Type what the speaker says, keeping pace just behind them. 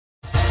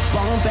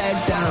won't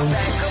back down.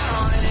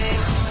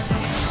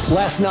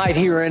 Last night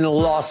here in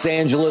Los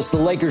Angeles, the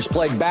Lakers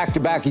played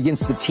back-to-back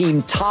against the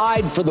team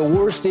tied for the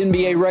worst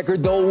NBA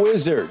record, the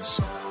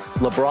Wizards.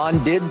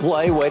 LeBron did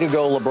play. Way to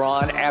go,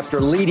 LeBron, after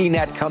leading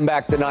that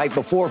comeback the night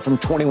before from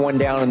 21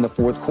 down in the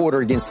fourth quarter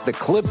against the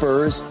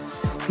Clippers.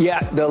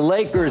 Yeah, the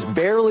Lakers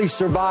barely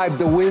survived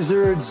the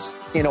Wizards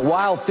in a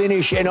wild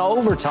finish in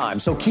overtime.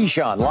 So,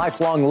 Keyshawn,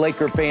 lifelong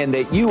Laker fan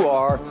that you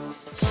are,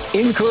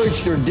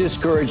 encouraged or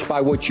discouraged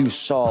by what you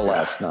saw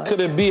last night?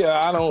 Could it be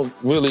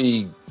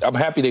I'm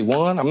happy they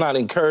won. I'm not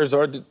encouraged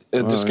or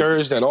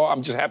discouraged at all.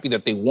 I'm just happy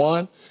that they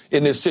won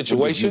in this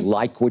situation. Did you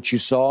like what you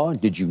saw?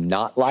 Did you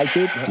not like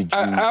it?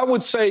 I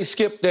would say,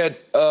 Skip, that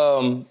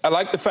I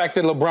like the fact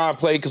that LeBron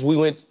played because we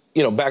went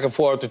back and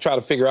forth to try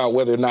to figure out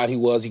whether or not he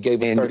was. He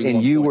gave us 31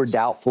 And you points. were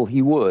doubtful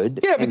he would.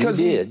 Yeah, because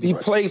he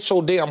played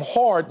so damn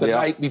hard the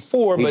night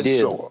before. He but,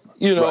 did.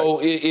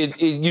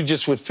 You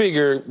just would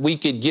figure we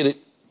could get it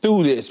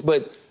through this.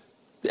 But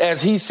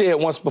as he said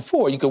once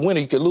before, you could win or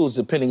you could lose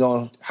depending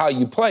on how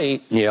you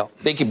play. Yeah.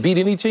 They could beat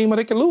any team or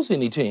they could lose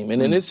any team.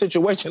 And in this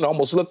situation, it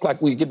almost looked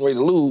like we were getting ready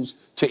to lose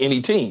to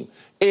any team.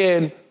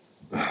 And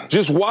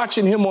just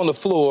watching him on the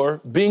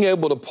floor, being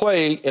able to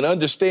play and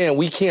understand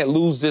we can't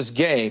lose this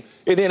game.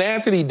 And then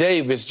Anthony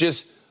Davis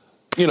just,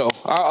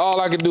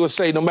 all I can do is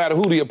say no matter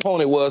who the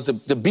opponent was,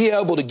 to be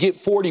able to get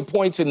 40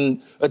 points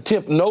and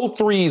attempt no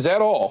threes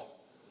at all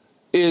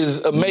is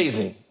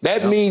amazing.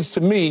 That means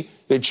to me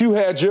that you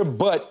had your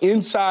butt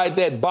inside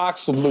that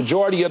box the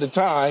majority of the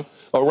time,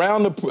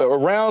 around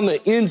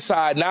the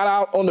inside, not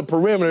out on the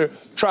perimeter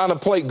trying to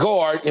play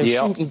guard and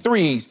shooting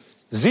threes.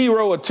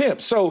 0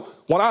 attempts. So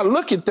when I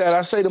look at that,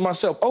 I say to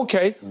myself,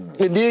 okay.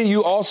 And then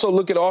you also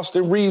look at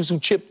Austin Reeves, who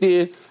chipped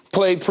in,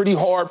 played pretty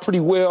hard,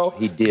 pretty well.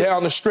 He did.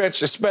 Down the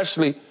stretch,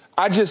 especially.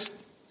 I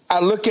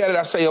look at it,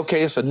 I say,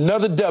 okay, it's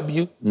another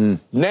W.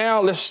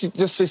 Now let's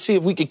just see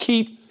if we can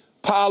keep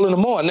piling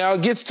them on. Now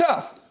it gets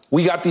tough.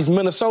 We got these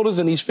Minnesotas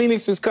and these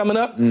Phoenixes coming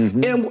up.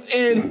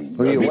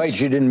 Wait,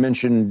 you didn't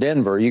mention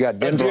Denver. You got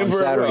Denver on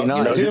Saturday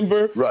night.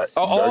 Denver,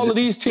 all of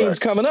these teams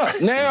coming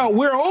up. Now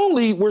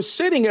we're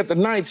sitting at the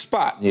 9th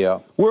spot. Yeah.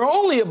 We're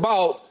only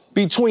about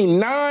between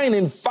 9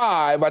 and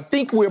 5. I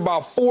think we're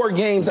about 4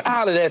 games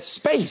out of that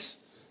space.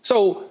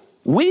 So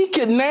we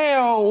can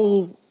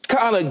now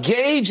kind of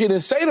gauge it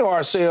and say to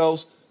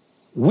ourselves,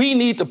 we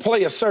need to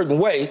play a certain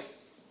way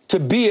to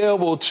be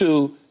able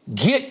to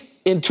get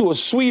into a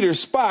sweeter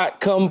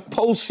spot come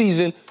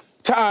postseason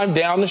time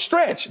down the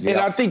stretch. Yeah. And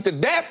I think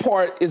that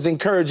part is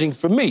encouraging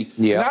for me.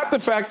 Yeah. Not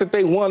the fact that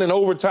they won in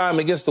overtime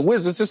against the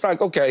Wizards. It's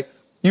like, okay,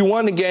 you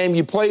won the game.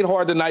 You played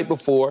hard the night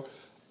before.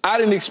 I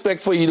didn't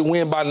expect for you to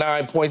win by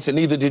 9 points, and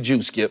neither did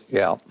you, Skip.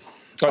 Yeah.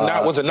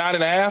 Or was it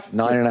 9.5?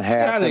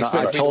 9.5.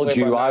 I told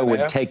you I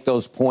would take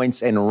those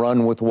points and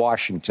run with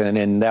Washington,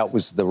 and that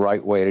was the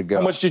right way to go.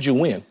 How much did you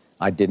win?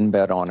 I didn't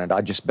bet on it.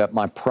 I just bet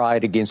my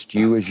pride against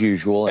you as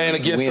usual. And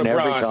against win LeBron.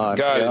 Every time.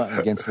 Got it.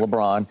 Against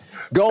LeBron.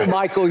 Go,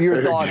 Michael,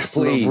 your thoughts,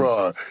 please.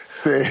 LeBron.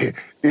 Say,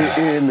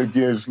 in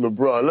against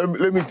LeBron.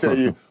 Let me tell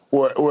you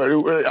what,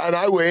 and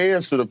I will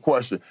answer the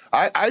question.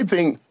 I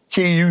think,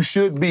 Key, you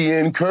should be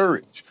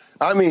encouraged.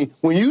 I mean,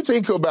 when you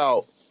think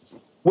about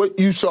what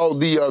you saw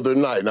the other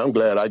night, and I'm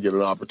glad I get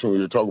an opportunity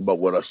to talk about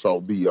what I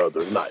saw the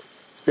other night,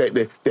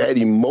 that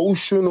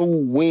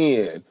emotional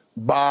win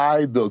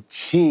by the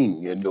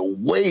King and the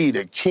way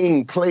the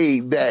King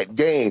played that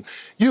game.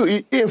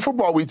 In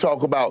football, we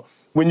talk about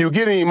when you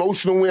get an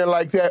emotional win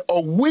like that, a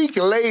week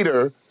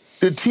later,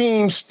 the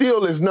team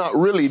still is not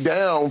really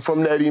down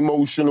from that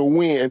emotional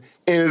win,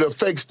 and it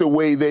affects the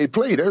way they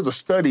play. There's a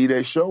study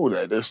that showed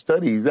that. There's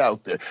studies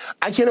out there.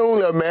 I can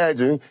only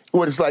imagine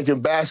what it's like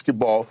in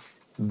basketball.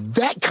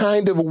 That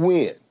kind of a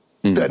win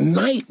the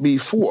night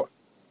before.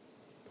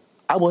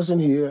 I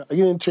wasn't here. I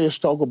didn't get a chance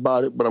to talk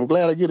about it, but I'm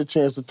glad I get a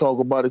chance to talk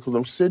about it because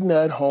I'm sitting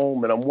at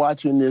home and I'm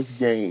watching this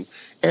game.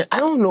 And I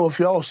don't know if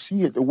y'all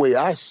see it the way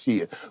I see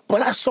it,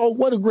 but I saw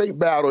what a great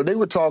battle. They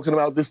were talking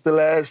about this the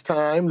last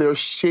time. They're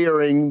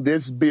sharing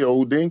this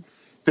building.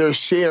 They're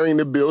sharing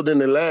the building.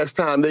 The last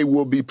time they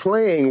will be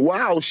playing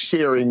while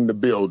sharing the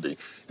building.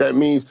 That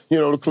means,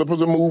 the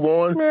Clippers will move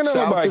on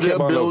south to their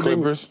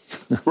building.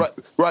 Right.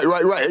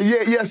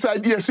 Yeah,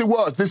 yes, it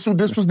was. This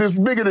was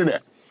bigger than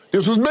that.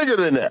 This was bigger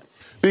than that.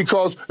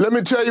 Because let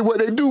me tell you what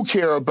they do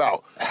care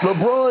about.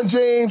 LeBron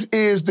James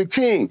is the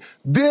king.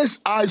 This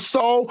I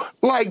saw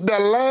like the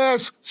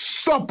Last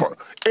Supper.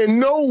 In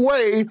no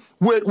way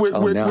with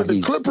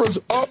the Clippers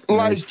up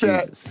like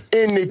that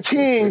and the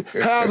king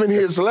having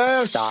his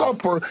Last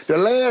Supper, the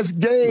last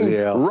game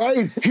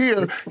right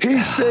here.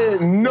 He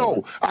said,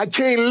 no, I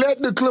can't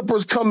let the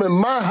Clippers come in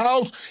my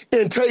house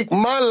and take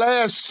my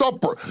Last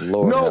Supper.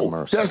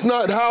 No, that's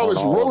not how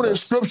it's wrote in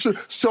Scripture.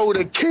 So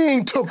the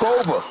king took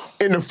over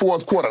in the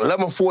fourth quarter.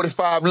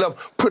 11:45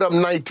 left, put up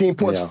 19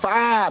 points,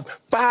 five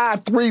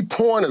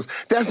 3-pointers.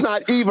 That's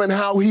not even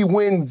how he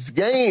wins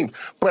games.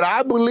 But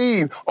I believe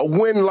a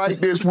win like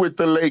this with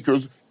the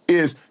Lakers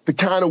is the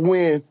kind of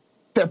win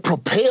that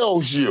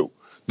propels you.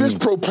 This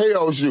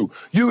propels you.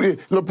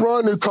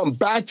 LeBron to come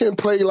back and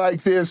play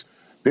like this,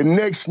 the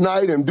next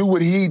night and do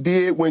what he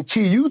did when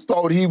Key, you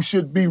thought he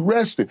should be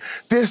rested.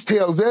 This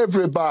tells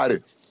everybody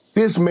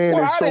this man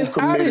is so committed.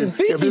 I didn't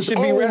think if he this should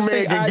be old resting.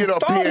 man can get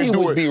up here and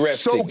do it,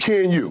 so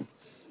can you.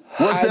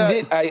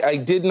 I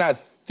did not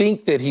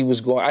think that he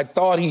was going. I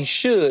thought he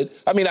should.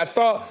 I mean, I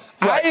thought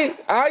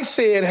I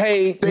said,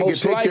 hey, they could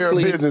take care of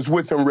business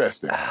with him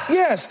resting.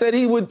 Yes,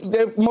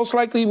 that most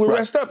likely he would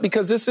rest up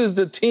because this is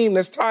the team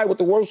that's tied with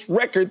the worst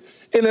record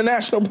in the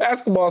National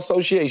Basketball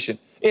Association.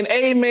 And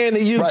amen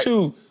to you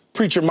too,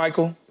 Preacher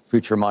Michael.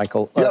 Preacher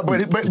Michael. Yeah,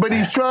 but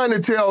he's trying to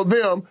tell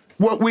them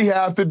what we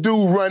have to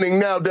do running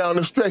now down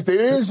the stretch. There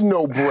is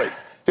no break.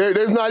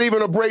 There's not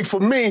even a break for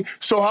me,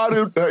 so how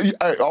do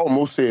I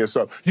almost said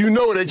something. You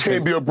know there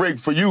can't be a break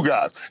for you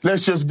guys.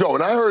 Let's just go.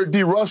 And I heard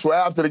D. Russell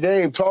after the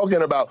game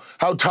talking about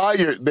how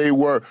tired they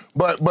were,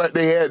 but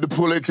they had to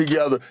pull it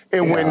together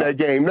and win that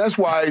game. That's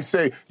why I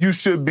say you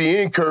should be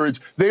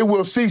encouraged. They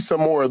will see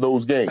some more of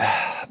those games.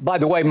 By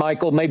the way,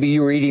 Michael, maybe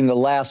you were eating the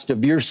last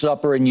of your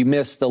supper and you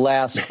missed the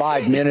last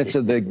 5 minutes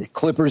of the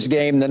Clippers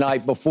game the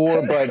night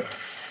before, but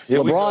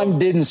LeBron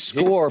didn't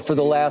score for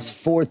the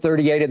last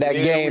 4:38 of that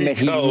game, and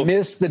he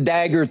missed the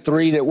dagger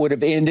three that would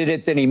have ended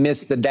it. Then he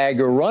missed the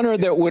dagger runner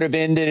that would have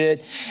ended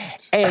it.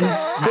 And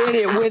then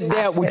it went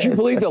down. Would you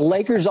believe the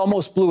Lakers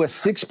almost blew a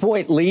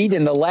 6-point lead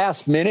in the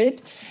last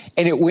minute?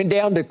 And it went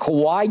down to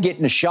Kawhi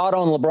getting a shot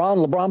on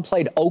LeBron. LeBron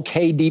played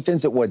okay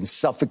defense. It wasn't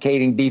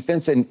suffocating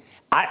defense. And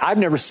I've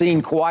never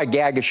seen Kawhi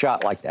gag a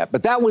shot like that.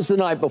 But that was the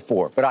night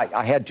before. But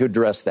I had to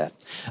address that.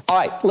 All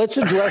right, let's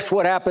address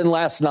what happened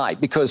last night.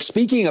 Because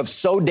speaking of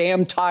so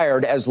damn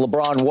tired as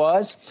LeBron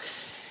was,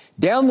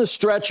 down the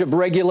stretch of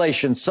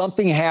regulation,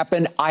 something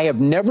happened I have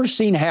never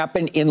seen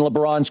happen in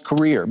LeBron's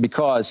career.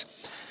 Because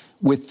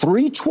with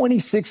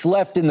 3:26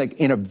 left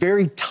in a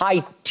very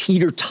tight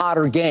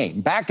teeter-totter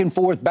game, back and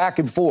forth,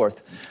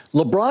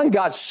 LeBron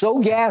got so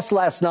gassed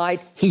last night,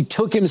 he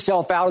took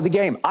himself out of the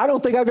game. I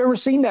don't think I've ever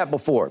seen that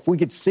before. If we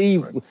could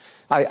see,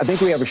 I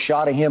think we have a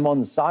shot of him on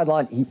the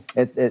sideline,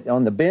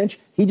 on the bench.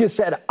 He just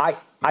said,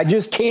 I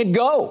just can't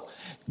go.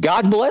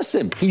 God bless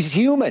him. He's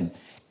human.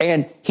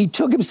 And he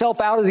took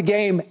himself out of the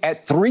game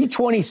at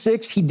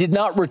 3:26. He did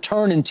not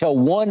return until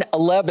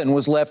 1:11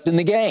 was left in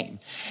the game.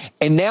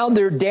 And now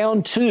they're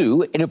down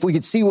 2. And if we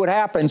could see what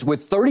happens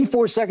with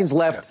 34 seconds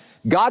left,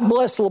 God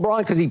bless LeBron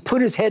because he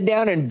put his head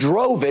down and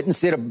drove it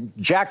instead of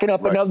jacking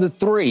up another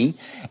 3.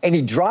 And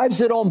he drives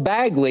it on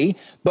Bagley.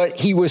 But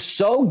he was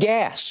so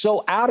gassed,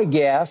 so out of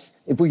gas.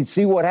 If we could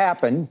see what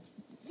happened.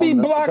 He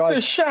blocked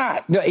the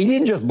shot. No, he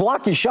didn't just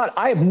block his shot.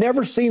 I have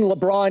never seen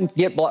LeBron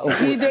get blocked.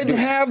 He didn't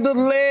have the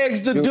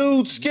legs. The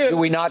dude skipped. Do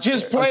we not?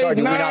 Just played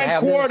 9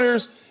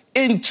 quarters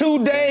in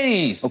 2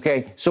 days.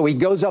 Okay, so he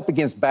goes up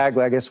against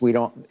Bagley. I guess we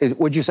don't.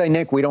 Would you say,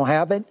 Nick, we don't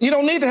have it? You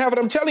don't need to have it.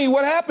 I'm telling you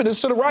what happened.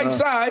 It's to the right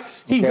side.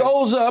 He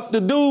goes up.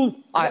 The dude.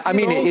 I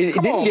mean,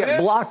 it didn't get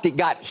blocked. It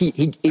got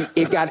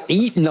it got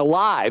eaten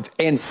alive.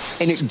 And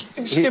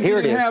here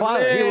it is.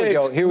 Finally,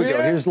 here we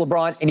go. Here's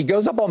LeBron, and he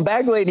goes up on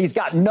Bagley, and he's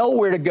got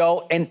nowhere to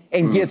go, and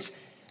gets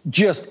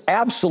just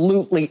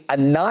absolutely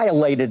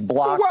annihilated,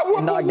 blocked,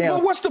 and knocked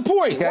down. What's the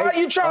point? Okay? Why are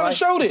you trying to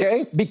show this?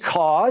 Okay?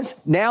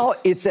 Because now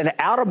it's an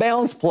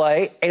out-of-bounds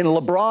play, and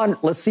LeBron,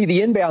 let's see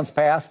the inbounds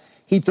pass.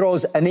 He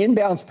throws an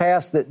inbounds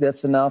pass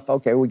that's enough.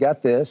 Okay, we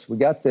got this.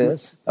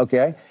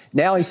 Okay.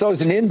 Now he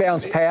throws an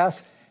inbounds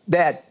pass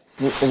that,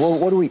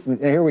 what do we,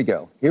 here we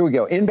go.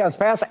 Inbounds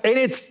pass, and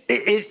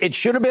it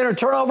should have been a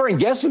turnover, and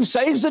guess who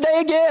saves the day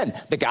again?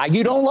 The guy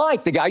you don't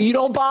like, the guy you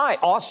don't buy.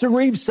 Austin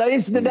Reeves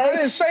saves the day,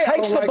 takes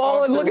the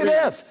ball, and look at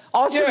this.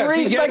 Austin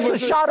Reeves makes the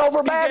shot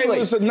over Bagley. He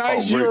gave us a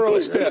nice Euro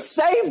step. He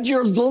saved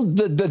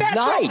the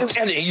night.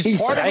 And he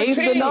saved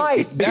the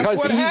night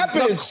because he's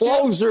the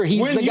closer.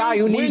 He's the guy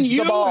who needs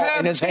the ball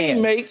in his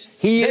hands.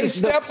 He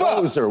is the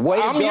closer.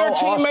 I'm your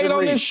teammate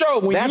on this show.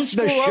 That's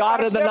the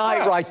shot of the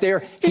night right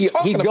there.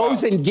 He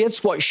goes and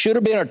gets what should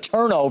have been a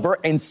turnover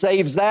and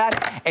saves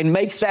that and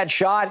makes that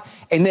shot,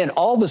 and then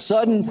all of a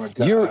sudden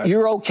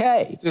you're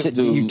okay.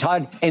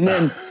 And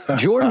then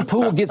Jordan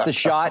Poole gets a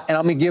shot, and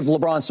I'm going to give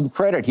LeBron some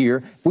credit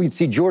here. If we could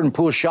see Jordan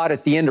Poole's shot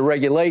at the end of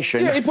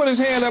regulation. Yeah, he put his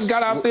hand up,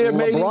 got out there,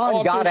 made him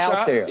LeBron got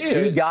out there.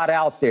 Yeah. He got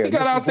out there. He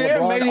got out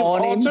there, made him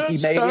alter,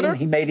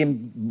 He made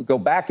him go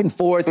back and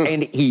forth,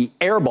 and he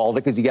airballed it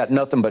because he got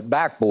nothing but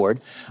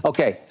backboard.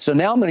 Okay, so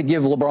now I'm going to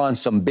give LeBron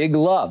some big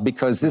love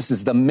because this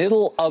is the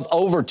middle of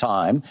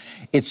overtime.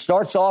 It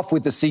starts off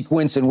with the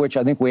sequence in which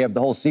I think we have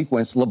the whole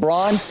sequence.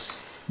 LeBron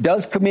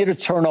does commit a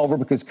turnover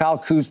because Kyle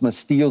Kuzma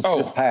steals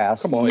this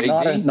pass. Come on,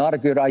 AD. Not a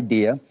good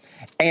idea.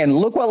 And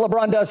look what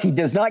LeBron does. He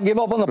does not give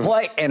up on the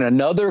play. And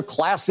another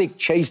classic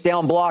chase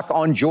down block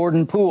on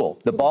Jordan Poole.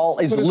 The ball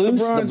is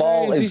loose. The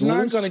ball is loose. He's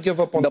not going to give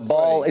up on the play. The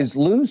ball is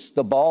loose.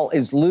 The ball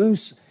is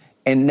loose.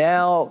 And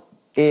now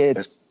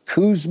it's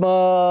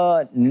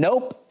Kuzma.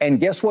 Nope. And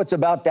guess what's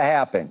about to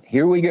happen?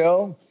 Here we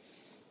go.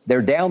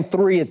 They're down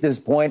 3 at this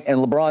point, and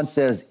LeBron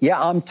says, yeah,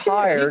 I'm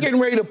tired. He's getting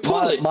ready to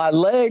pull it. My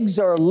legs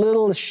are a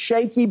little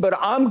shaky, but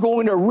I'm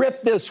going to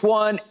rip this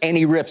one, and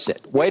he rips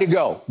it. Way to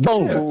go.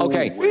 Boom.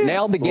 Okay,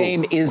 now the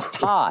game is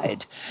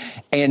tied.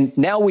 And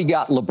now we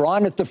got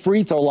LeBron at the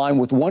free throw line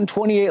with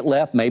 1:28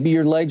 left. Maybe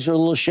your legs are a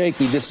little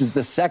shaky. This is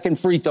the second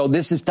free throw.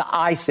 This is to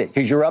ice it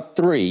because you're up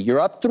 3. You're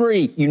up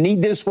 3. You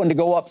need this one to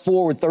go up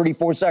 4 with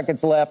 34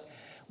 seconds left.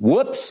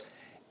 Whoops.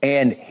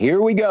 And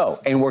here we go.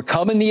 And we're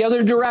coming the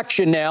other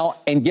direction now.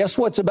 And guess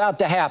what's about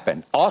to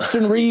happen?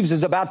 Austin Reeves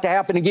is about to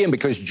happen again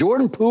because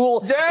Jordan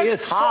Poole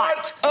is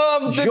hot.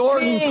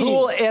 Jordan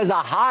Poole is a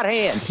hot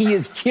hand. He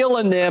is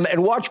killing them.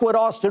 And watch what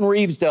Austin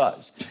Reeves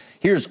does.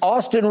 Here's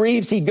Austin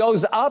Reeves. He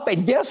goes up,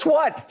 and guess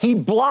what? He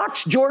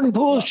blocks Jordan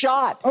Poole's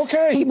shot.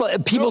 Okay.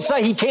 People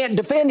say he can't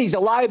defend. He's a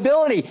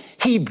liability.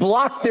 He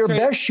blocked their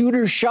best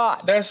shooter's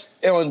shot. Was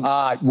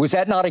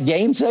that not a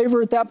game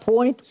saver at that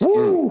point?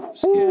 Woo!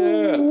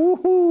 Yeah.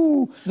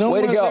 Woo-hoo. No Way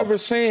one's to go. ever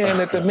saying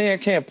that the man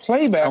can't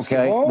play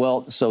basketball. Okay,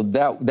 well, so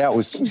that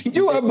was...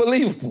 You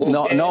unbelievable.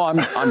 No, I'm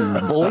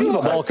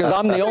unbelievable because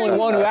I'm the only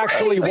one who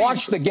actually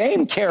watched the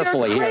game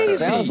carefully here, it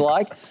sounds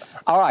like.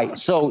 All right,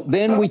 so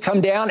then we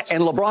come down,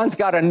 and LeBron's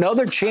got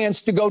another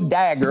chance to go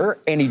dagger,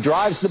 and he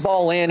drives the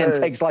ball in and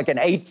takes like an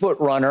 8-foot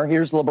runner.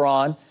 Here's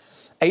LeBron.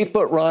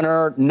 8-foot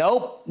runner.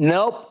 Nope.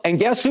 And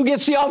guess who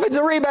gets the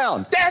offensive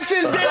rebound? That's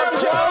his damn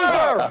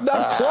job. The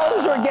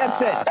closer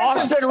gets it.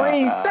 Austin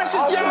Reeves. That's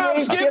his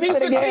job, Skip. He's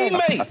the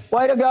teammate.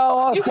 Way to go,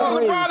 Austin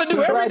Reeves. You want LeBron to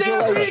do every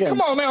damn thing?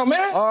 Come on now,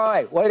 man. All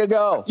right, way to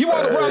go. You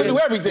want LeBron to do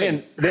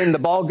everything. Then the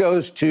ball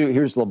goes to,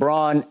 here's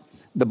LeBron.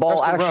 The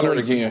ball that's the runner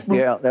again.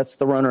 Yeah, that's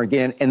the runner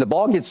again. And the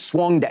ball gets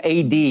swung to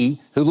AD,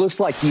 who looks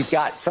like he's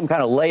got some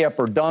kind of layup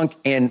or dunk.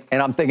 And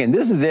I'm thinking,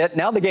 this is it.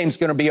 Now the game's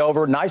going to be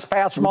over. Nice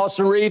pass from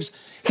Austin Reeves.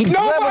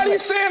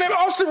 Nobody's saying that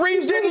Austin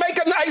Reeves didn't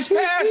make a nice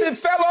pass. It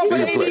fell off of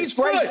AD's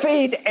foot. Great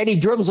feed, and he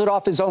dribbles it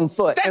off his own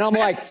foot. And I'm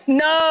like,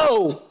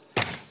 no.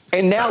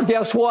 And now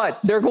guess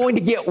what? They're going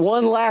to get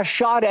one last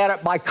shot at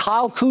it by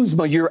Kyle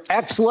Kuzma, your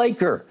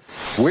ex-Laker.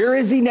 Where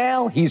is he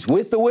now? He's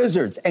with the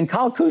Wizards. And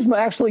Kyle Kuzma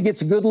actually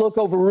gets a good look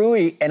over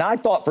Rui. And I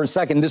thought for a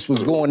second this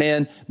was going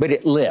in, but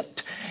it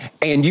lipped.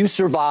 And you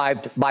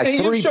survived by 3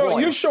 points.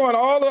 You're showing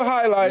all the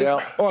highlights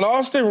on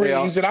Austin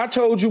Reeves. And I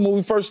told you when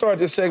we first started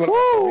this segment,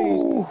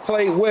 Austin Reeves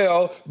played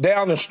well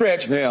down the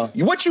stretch.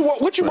 What you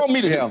want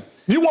me to do?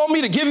 You want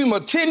me to give him a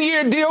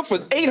 10-year deal for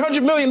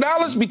 $800 million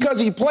because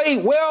he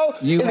played well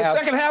in the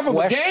second half of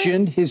the game? You have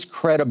questioned his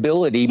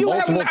credibility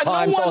multiple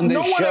times on this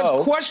show. No one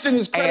has questioned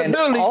his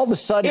credibility. And all of a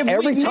sudden,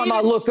 every time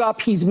I look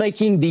up, he's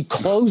making the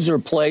closer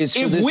plays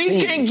for this team. If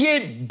we can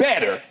get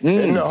better.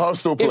 In the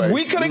hustle play. If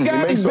we could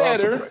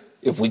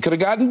have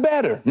gotten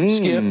better,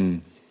 Skip,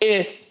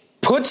 and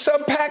put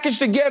some package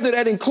together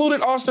that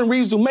included Austin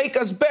Reeves to make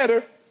us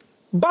better,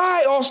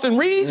 by Austin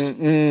Reeves?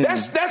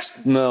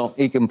 No,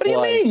 he can play.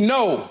 What do you mean,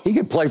 no? He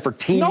could play for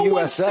Team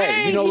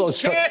USA. You know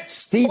those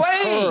Steve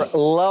Kerr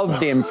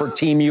loved him for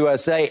Team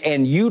USA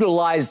and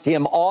utilized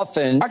him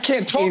often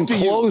in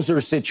closer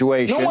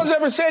situations. No one's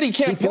ever said he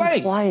can't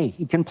play.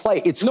 He can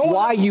play. It's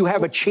why you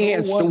have a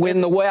chance to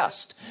win the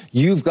West.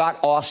 You've got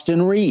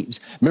Austin Reeves.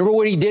 Remember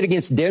what he did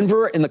against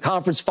Denver in the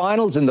conference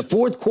finals in the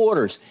fourth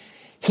quarters?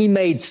 He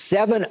made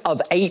 7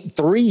 of 8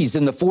 threes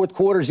in the fourth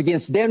quarters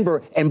against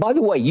Denver. And by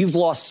the way, you've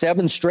lost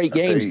 7 straight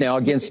games now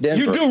against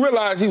Denver. You do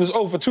realize he was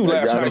 0 for 2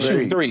 last night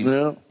shooting threes.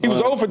 Yeah. He was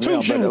 0 for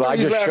 2 shooting threes last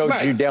night. I just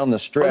showed you down the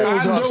stretch.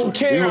 I don't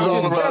care.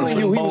 I'm just telling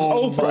you, he was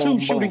 0 for 2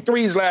 shooting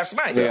threes last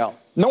night. Yeah.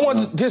 No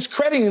one's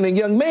discrediting the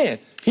young man.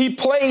 He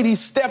played, he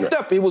stepped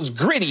up. It was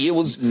gritty. It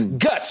was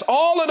guts.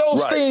 All of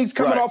those things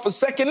coming off a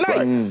second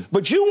night.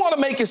 But you want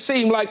to make it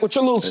seem like with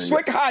your little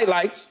slick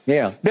highlights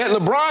that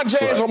LeBron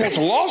James almost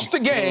lost the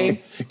game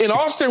and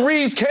Austin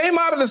Reeves came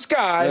out of the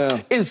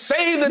sky and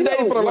saved the day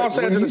for the Los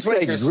Angeles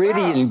Lakers.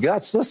 Gritty and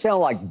guts, those sound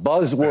like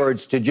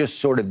buzzwords to just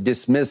sort of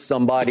dismiss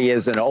somebody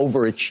as an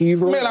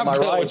overachiever. Man, I'm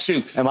done with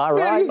you. Am I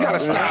right? You got to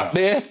stop,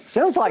 man.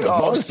 Sounds like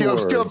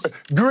buzzwords.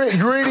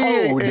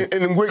 Gritty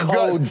and with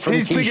guts.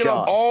 He's picking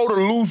up all the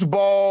loose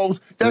balls.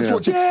 That's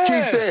what Keith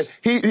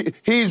said.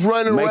 He's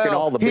running making around.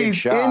 All the big he's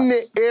shots. In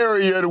the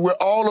area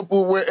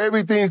where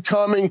everything's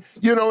coming.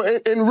 You know,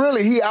 and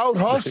really he out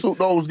hustled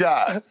those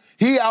guys.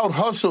 I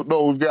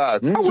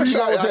wish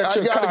I was at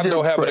your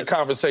condo having a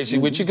conversation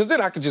with you, because then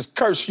I could just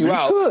curse you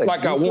out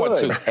like I want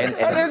to. And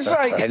it's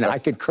like, and I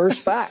could curse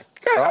back.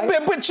 Right?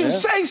 But you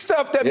say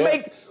stuff that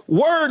make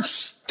words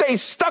stay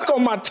stuck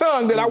on my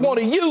tongue that I want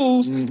to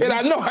use, and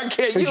I know I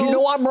can't use. You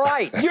know I'm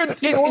right.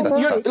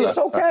 It's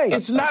okay.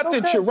 It's not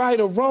that you're right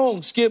or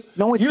wrong, Skip.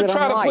 No, it's you're that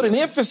trying I'm to put an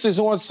emphasis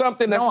on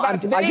something that's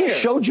not there. I just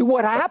showed you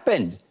what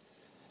happened.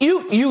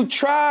 You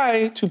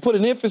try to put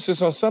an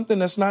emphasis on something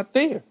that's not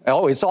there.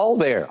 Oh, it's all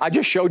there. I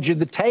just showed you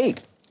the tape.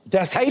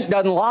 Tape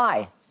doesn't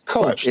lie.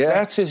 Coach,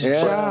 that's his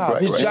job.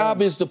 His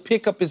job is to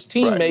pick up his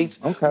teammates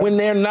when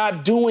they're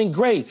not doing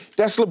great.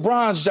 That's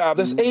LeBron's job.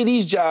 That's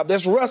AD's job.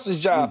 That's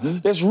Russ's job.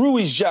 That's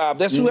Rui's job.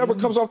 That's whoever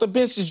comes off the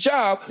bench's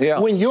job.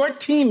 When your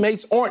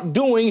teammates aren't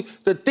doing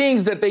the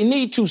things that they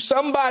need to,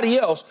 somebody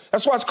else.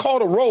 That's why it's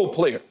called a role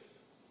player.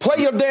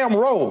 Play your damn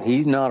role.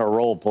 He's not a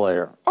role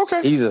player.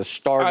 Okay. He's a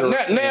starter.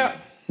 Now,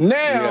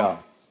 Yeah.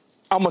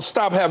 I'm going to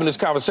stop having this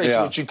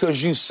conversation with you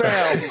because you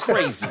sound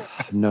crazy.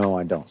 No,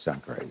 I don't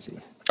sound crazy.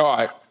 All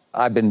right.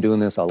 I've been doing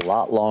this a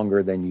lot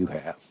longer than you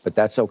have, but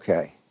that's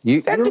okay.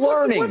 You're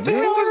learning. What the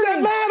hell does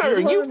that matter?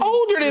 You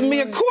older than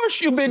me. Of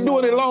course you've been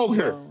doing it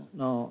longer.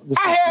 No.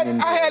 I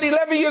had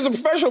 11 years of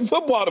professional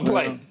football to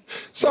play.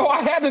 So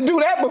I had to do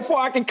that before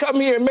I could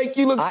come here and make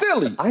you look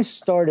silly. I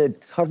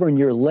started covering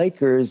your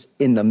Lakers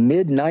in the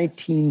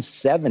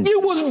mid-1970s.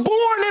 You was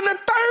born in the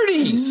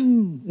 30s.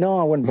 No,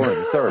 I wasn't born in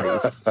the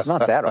 30s.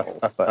 Not that old.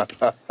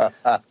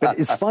 But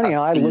it's funny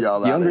how I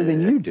look younger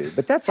than you do.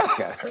 But that's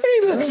okay.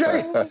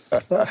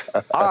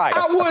 All right.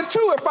 I would,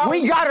 too, if I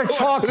was. We got to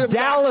talk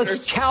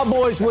Dallas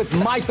Cowboys with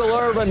Michael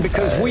Irvin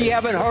because we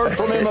haven't heard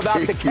from him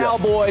about the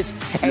Cowboys.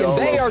 And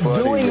they are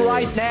doing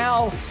right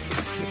now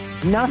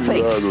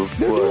nothing. They're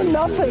doing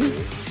nothing.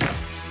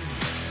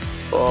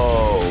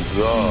 Oh,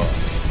 God.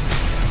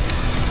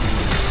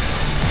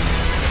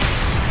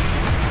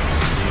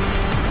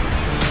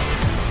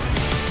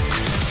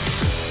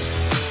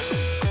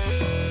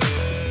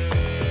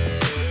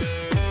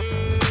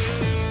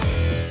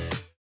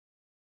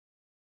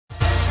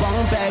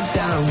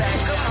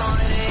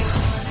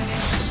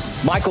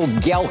 Michael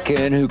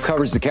Gelkin, who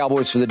covers the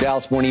Cowboys for the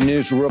Dallas Morning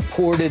News,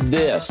 reported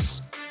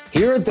this.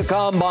 Here at the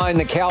Combine,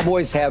 the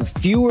Cowboys have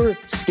fewer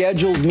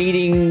scheduled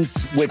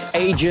meetings with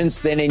agents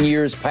than in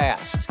years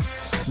past.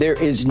 There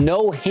is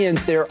no hint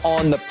they're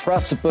on the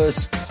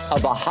precipice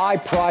of a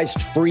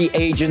high-priced free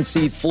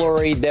agency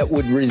flurry that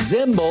would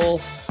resemble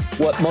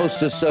what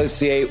most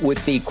associate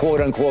with the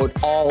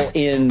quote-unquote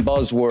all-in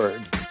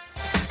buzzword.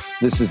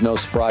 This is no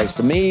surprise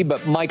to me,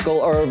 but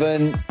Michael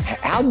Irvin,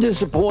 how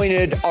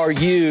disappointed are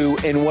you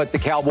in what the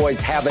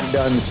Cowboys haven't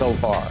done so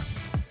far?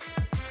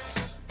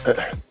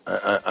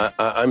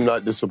 I'm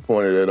not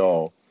disappointed at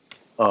all.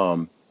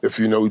 If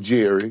you know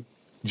Jerry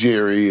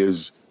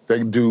is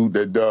that dude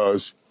that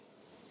does,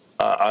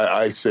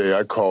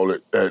 I call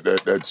it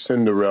that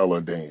Cinderella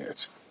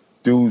dance.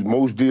 Dude,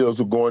 most deals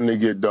are going to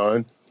get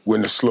done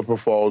when the slipper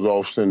falls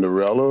off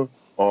Cinderella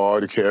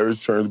or the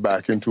carriage turns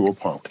back into a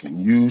pumpkin,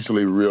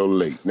 usually real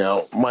late.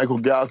 Now, Michael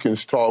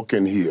Galkin's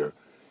talking here,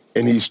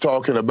 and he's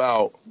talking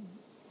about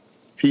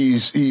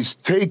he's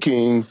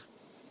taking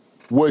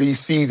what he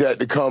sees at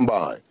the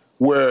Combine,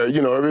 where,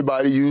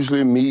 everybody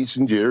usually meets,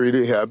 and Jerry,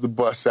 they have the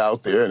bus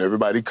out there, and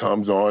everybody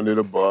comes onto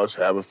the bus,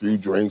 have a few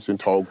drinks, and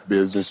talk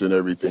business and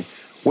everything.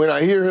 When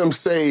I hear him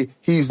say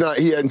he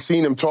hadn't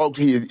seen him talk,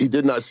 he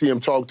did not see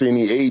him talk to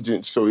any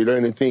agents, so he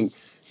doesn't think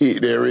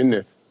they're in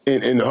the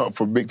hunt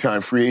for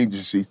big-time free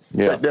agency.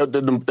 Yeah.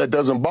 That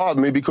doesn't bother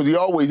me because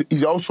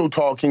he's also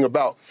talking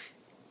about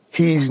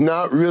he's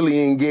not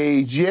really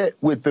engaged yet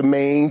with the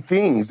main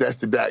things. That's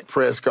the Dak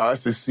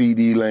Prescotts, the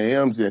CD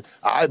Lambs, and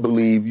I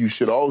believe you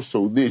should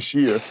also this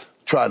year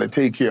try to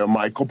take care of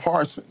Michael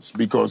Parsons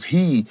because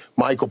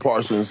Michael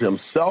Parsons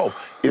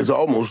himself, is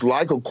almost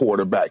like a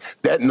quarterback.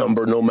 That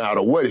number, no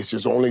matter what, is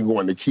just only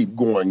going to keep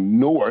going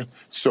north.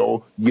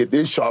 So you get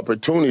this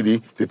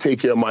opportunity to take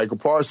care of Michael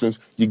Parsons.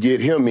 You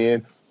get him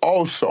in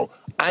also.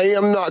 I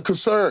am not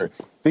concerned.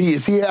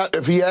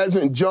 If he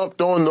hasn't jumped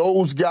on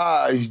those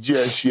guys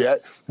just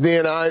yet,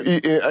 then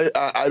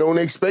I don't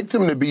expect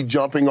him to be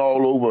jumping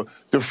all over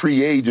the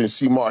free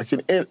agency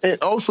market. And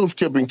also,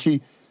 Skip and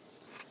Key,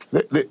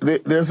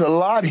 there's a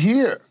lot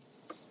here.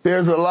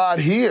 There's a lot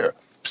here.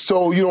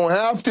 So you don't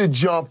have to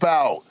jump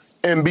out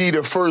and be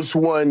the first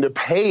one to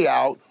pay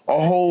out a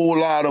whole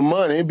lot of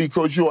money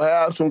because you'll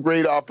have some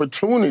great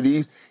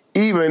opportunities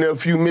even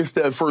if you miss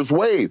that first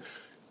wave.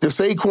 The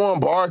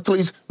Saquon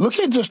Barkleys, look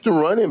at just the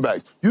running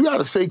backs. You got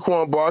a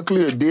Saquon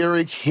Barkley, a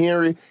Derrick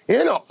Henry,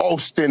 and an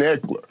Austin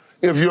Eckler.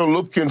 If you're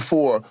looking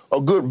for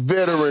a good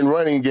veteran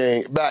running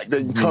game back that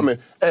can come and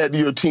add to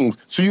your team.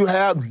 So you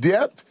have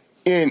depth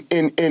in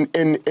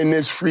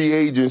this free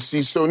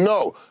agency. So,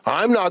 no,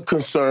 I'm not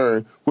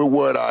concerned with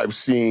what I've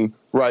seen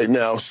right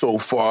now so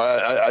far.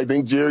 I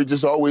think Jerry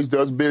just always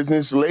does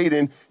business late,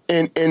 and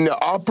the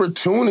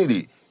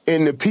opportunity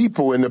and the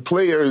people and the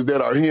players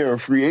that are here in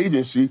free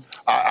agency,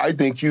 I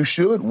think you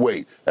should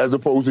wait as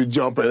opposed to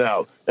jumping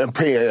out and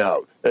paying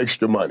out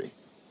extra money.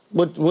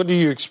 What do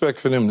you expect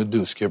for them to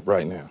do, Skip,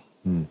 right now?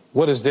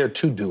 What is there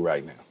to do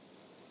right now?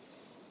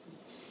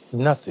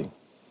 Nothing.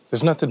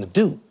 There's nothing to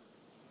do.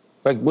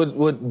 Like,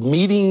 what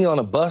meeting on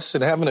a bus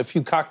and having a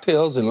few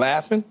cocktails and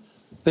laughing?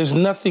 There's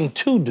nothing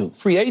to do.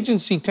 Free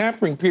agency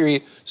tampering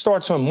period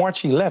starts on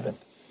March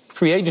 11th.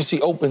 Free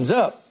agency opens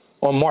up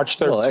on March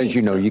 13th. Well, as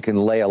you know, you can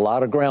lay a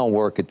lot of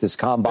groundwork at this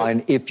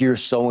Combine if you're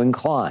so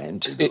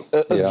inclined.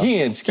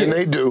 Again, Skip. And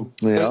they do.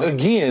 Yeah.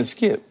 Again,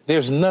 Skip,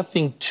 there's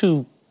nothing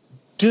to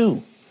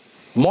do.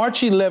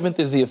 March 11th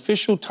is the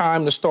official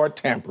time to start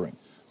tampering.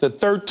 The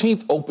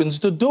 13th opens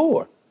the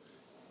door.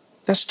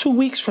 That's 2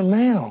 weeks from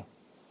now.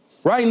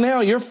 Right now,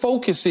 your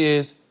focus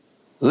is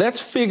let's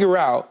figure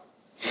out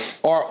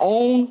our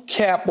own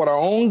cap with our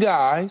own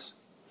guys,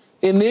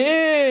 and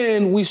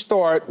then we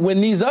start when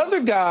these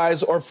other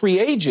guys are free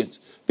agents,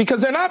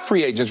 because they're not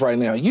free agents right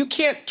now. You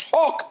can't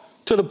talk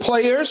to the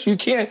players. You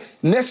can't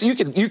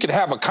necessarily, you could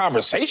have a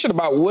conversation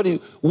about what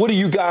do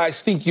you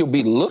guys think you'll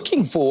be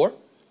looking for.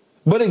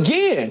 But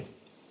again,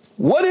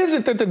 what is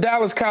it that the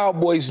Dallas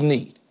Cowboys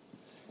need?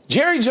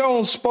 Jerry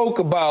Jones spoke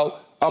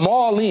about, I'm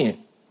all in,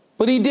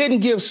 but he didn't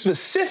give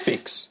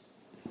specifics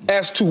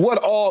as to what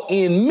all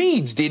in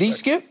means. Did he,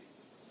 Skip?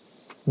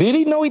 Did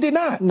he? No, he did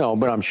not. No,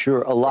 but I'm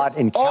sure a lot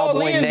in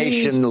Cowboy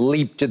Nation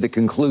leaped to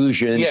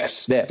to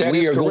yes, that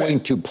we are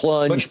going to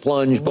plunge.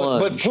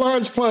 But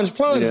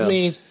plunge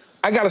means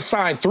I got to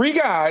sign 3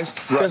 guys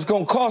that's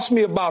going to cost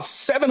me about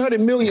 $700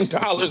 million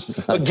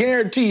of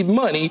guaranteed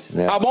money.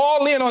 Yeah. I'm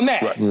all in on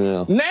that. Right.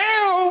 Yeah.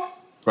 Now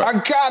I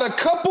got a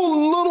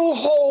couple little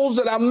holes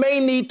that I may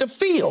need to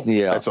fill.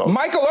 Yeah. That's all.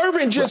 Michael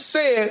Irvin just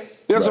said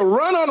there's a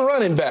run on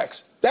running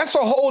backs. That's a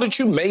hole that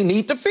you may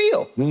need to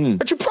fill,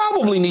 that you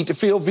probably need to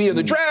fill via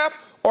the draft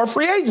or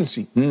free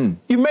agency. You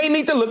may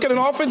need to look at an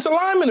offensive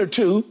lineman or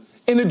 2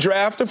 in the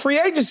draft or free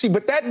agency,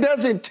 but that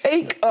doesn't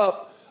take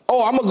up,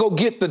 I'm going to go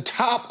get the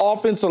top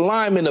offensive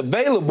lineman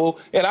available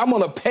and I'm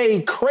going to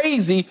pay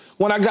crazy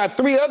when I got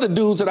 3 other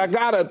dudes that I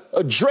got to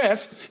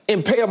address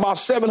and pay about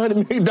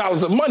 $700 million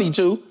of money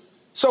to.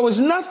 So it's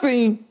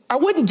nothing, I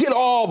wouldn't get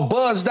all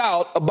buzzed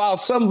out about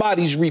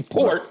somebody's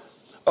report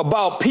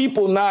about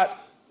people not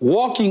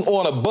walking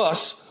on a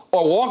bus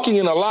or walking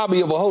in a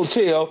lobby of a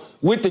hotel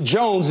with the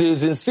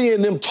Joneses and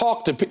seeing them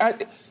talk to people.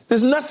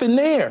 There's nothing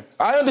there.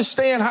 I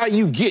understand how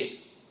you get.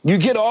 You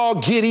get all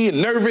giddy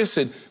and nervous,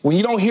 and when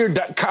you don't hear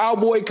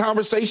Cowboy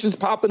conversations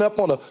popping up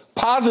on the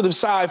positive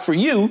side for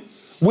you,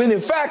 when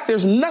in fact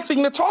there's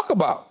nothing to talk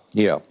about.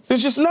 Yeah.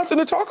 There's just nothing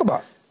to talk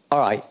about. All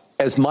right.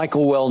 As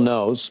Michael well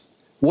knows,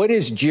 what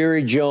is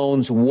Jerry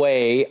Jones'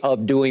 way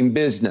of doing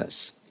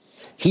business?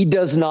 He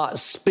does not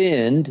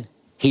spend,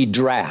 he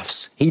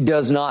drafts. He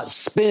does not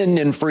spend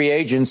in free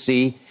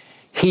agency.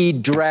 He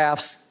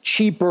drafts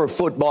cheaper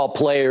football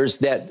players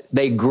that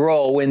they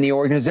grow in the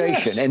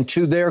organization. Yes. And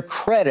to their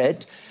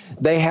credit,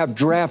 they have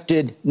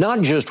drafted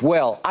not just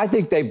well, I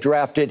think they've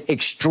drafted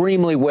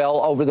extremely well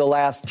over the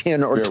last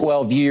 10 or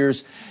 12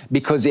 years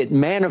because it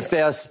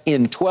manifests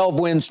in 12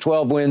 wins,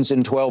 12 wins,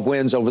 and 12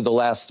 wins over the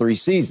last 3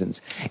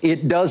 seasons.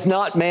 It does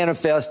not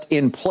manifest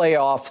in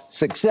playoff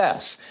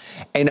success.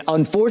 And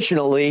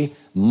unfortunately,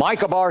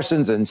 Micah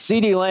Parsons and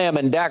CeeDee Lamb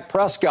and Dak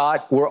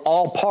Prescott were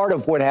all part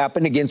of what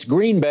happened against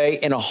Green Bay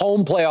in a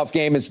home playoff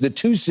game. It's the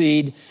 2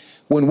 seed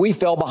when we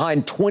fell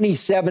behind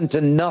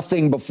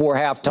 27-0 before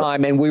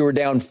halftime, and we were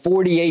down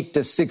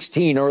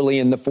 48-16 early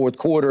in the fourth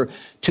quarter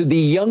to the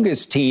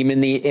youngest team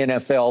in the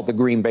NFL, the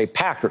Green Bay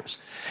Packers.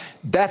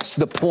 That's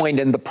the point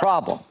and the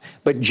problem.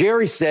 But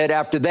Jerry said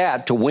after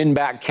that, to win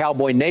back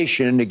Cowboy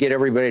Nation, to get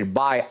everybody to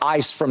buy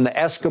ice from the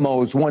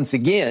Eskimos once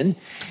again,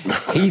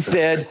 he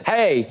said,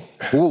 hey,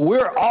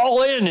 we're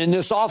all in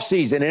this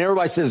offseason. And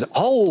everybody says,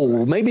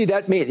 maybe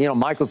that means,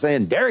 Michael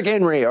saying Derrick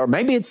Henry, or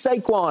maybe it's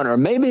Saquon, or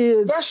maybe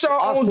it's... That's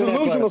your own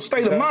delusional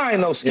state of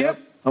mind, though, Skip.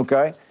 Yeah.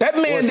 Okay. That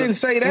man didn't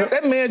say that.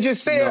 That man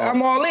just said,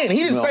 I'm all in.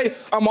 He didn't say,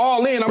 I'm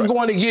all in. I'm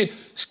going to get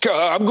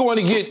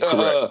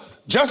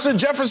Justin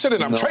Jefferson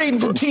and I'm trading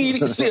for T. He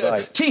didn't say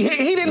that.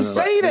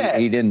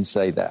 He didn't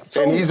say that.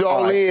 So, and he's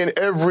all in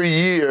every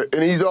year.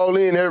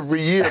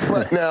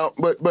 But now,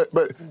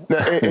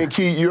 and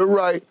Key, you're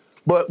right.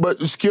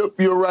 But Skip,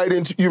 you're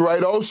right. You're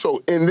right also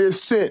in this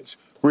sense.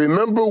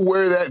 Remember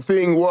where that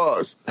thing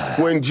was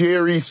when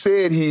Jerry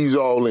said he's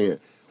all in.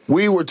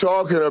 We were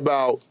talking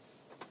about,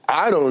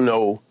 I don't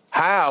know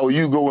how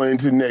you go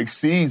into next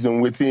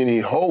season with any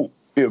hope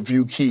if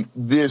you keep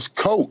this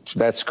coach.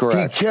 That's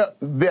correct. He kept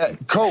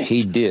that coach.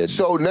 He did.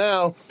 So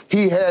now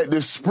he had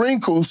to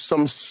sprinkle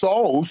some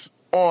sauce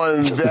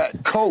on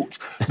that coach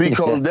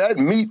because that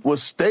meat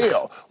was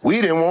stale. We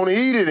didn't want to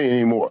eat it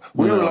anymore.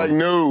 We were like,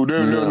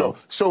 no.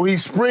 So he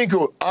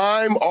sprinkled,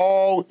 I'm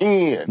all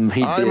in.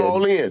 I'm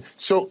all in.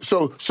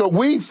 So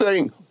we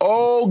think,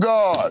 oh,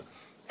 God,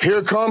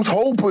 here comes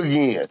hope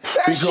again.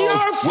 That's your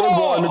fault. We're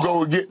going to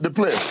go get the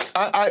play.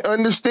 I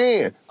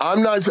understand.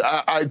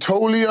 I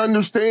totally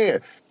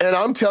understand. And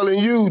I'm telling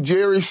you,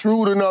 Jerry's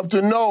shrewd enough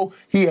to know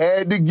he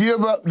had to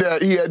give up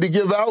that. He had to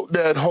give out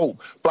that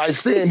hope by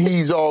saying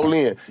he's all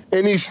in.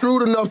 And he's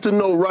shrewd enough to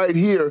know right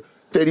here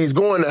that he's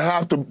going to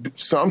have to,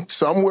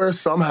 somewhere,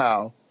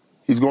 somehow,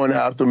 he's going to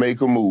have to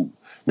make a move.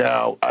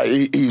 Now,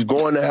 he's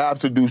going to have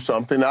to do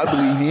something. I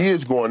believe he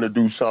is going to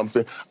do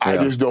something. I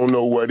just don't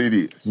know what it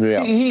is.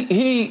 Yeah.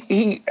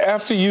 He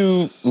after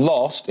you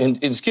lost,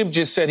 and Skip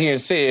just sat here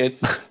and said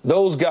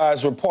those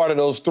guys were part of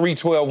those 3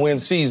 12-win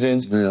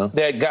seasons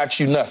that got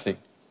you nothing.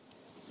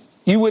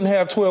 You wouldn't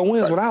have 12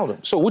 wins without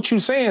them. So what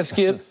you're saying,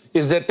 Skip,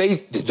 is that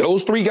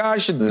those 3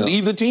 guys should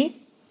leave the team?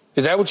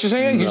 Is that what you're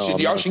saying? No,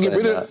 y'all should get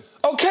rid of them?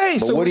 Okay.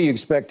 But what do you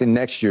expect in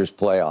next year's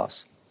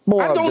playoffs?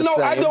 I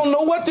don't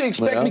know what to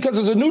expect because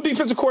there's a new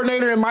defensive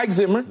coordinator in Mike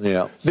Zimmer.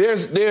 Yeah.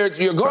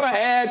 You're going to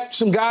add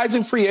some guys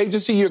in free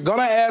agency. You're going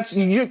to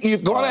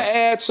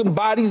add some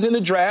bodies in the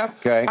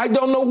draft. Okay. I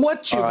don't know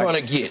what you're going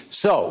to get.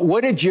 So,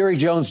 what did Jerry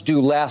Jones do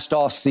last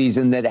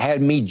offseason that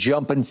had me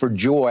jumping for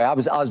joy? I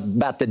was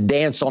about to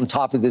dance on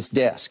top of this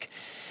desk.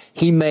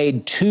 He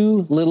made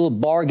 2 little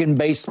bargain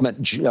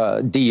basement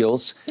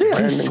deals,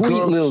 2 sweet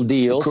little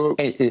deals.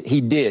 He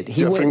did.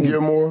 He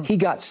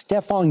got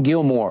Stephon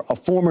Gilmore, a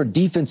former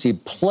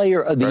defensive player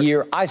of the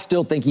year. I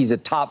still think he's a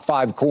top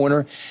 5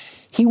 corner.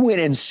 He went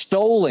and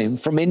stole him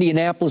from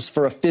Indianapolis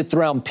for a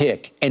 5th-round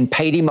pick and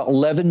paid him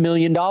 $11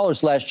 million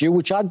last year,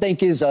 which I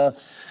think is a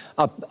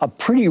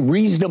pretty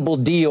reasonable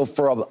deal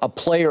for a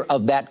player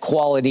of that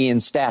quality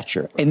and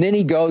stature. And then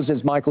he goes,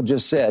 as Michael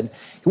just said,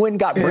 he went and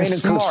got Brandon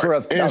Cooks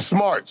for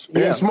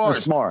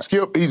smart.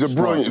 Skip, he's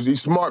a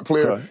smart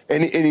player,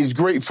 and he's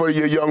great for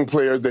your young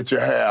players that you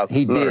have.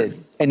 He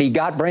did. And he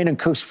got Brandon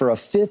Cooks for a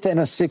 5th and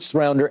a 6th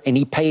rounder, and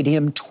he paid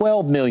him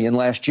 $12 million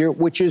last year,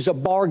 which is a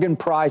bargain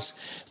price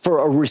for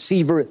a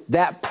receiver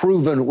that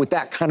proven with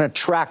that kind of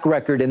track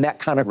record and that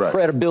kind of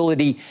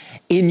credibility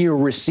in your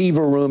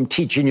receiver room,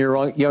 teaching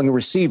your young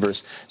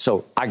receivers.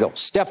 So I go,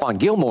 Stephon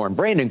Gilmore and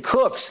Brandon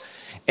Cooks.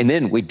 And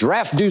then we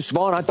draft Deuce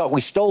Vaughn. I thought we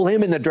stole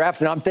him in the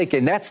draft, and I'm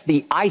thinking that's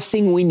the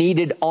icing we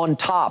needed on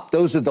top.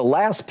 Those are the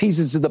last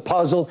pieces of the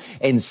puzzle,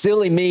 and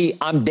silly me,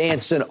 I'm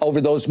dancing over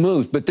those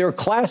moves. But they're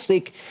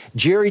classic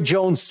Jerry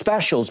Jones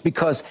specials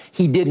because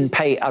he didn't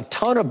pay a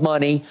ton of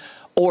money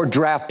or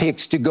draft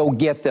picks to go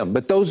get them.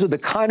 But those are the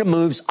kind of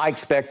moves I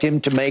expect him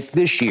to make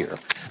this year.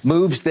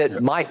 Moves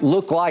that might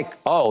look like,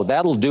 oh,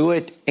 that'll do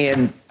it.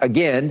 And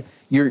again,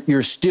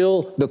 you're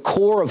still the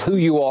core of who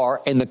you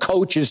are, and the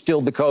coach is still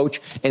the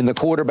coach, and the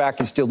quarterback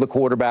is still the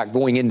quarterback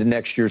going into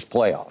next year's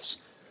playoffs.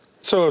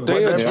 So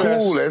that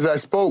pool, as I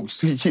spoke,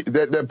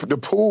 the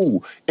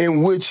pool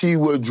in which he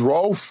would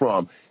draw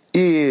from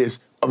is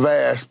a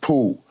vast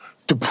pool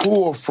to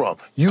pull from.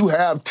 You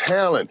have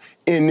talent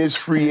in this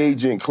free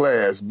agent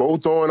class,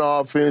 both on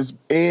offense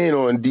and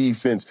on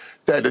defense,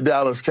 that the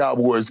Dallas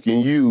Cowboys can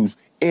use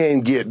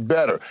and get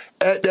better.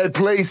 At that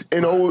place,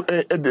 at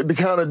the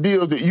kind of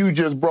deals that you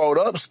just brought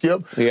up,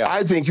 Skip,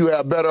 I think you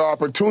have better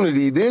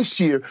opportunity this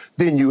year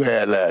than you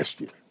had last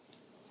year.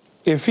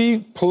 If he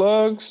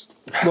plugs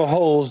the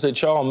holes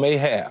that y'all may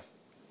have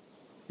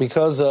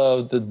because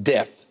of the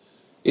depth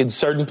in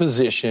certain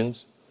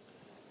positions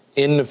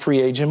in the free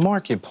agent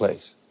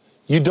marketplace,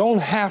 you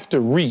don't have to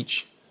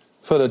reach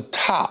for the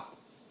top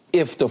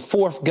if the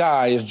 4th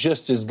guy is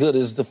just as good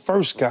as the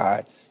first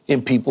guy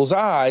in people's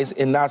eyes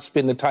and not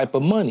spend the type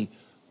of money.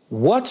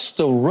 What's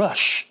the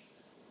rush?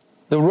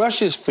 The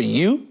rush is for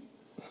you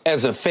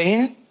as a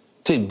fan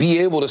to be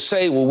able to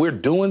say, well, we're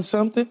doing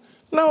something.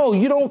 No,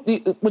 you don't.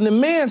 When the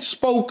man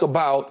spoke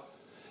about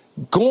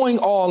going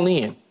all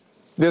in,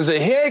 there's a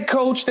head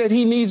coach that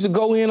he needs to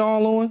go in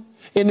all on,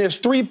 and there's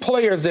 3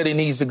 players that he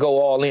needs to go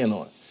all in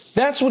on.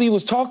 That's what he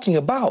was talking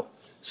about.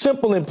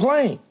 Simple and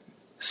plain.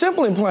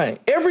 Simple and plain.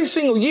 Every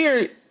single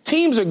year,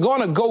 teams are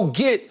going to go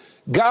get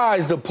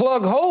guys to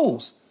plug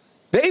holes.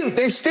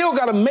 They still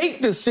got to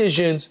make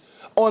decisions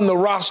on the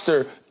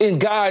roster in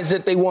guys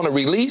that they want to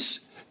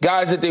release,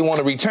 guys that they want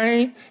to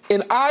retain,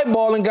 and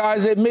eyeballing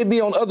guys that may be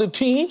on other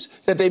teams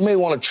that they may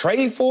want to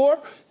trade for.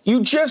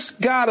 You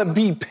just got to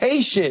be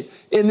patient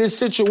in this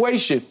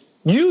situation.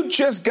 You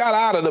just got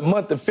out of the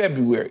month of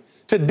February.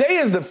 Today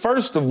is the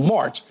 1st of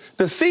March.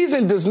 The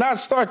season does not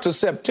start till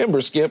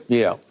September, Skip.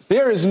 Yeah.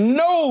 There is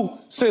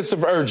no sense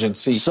of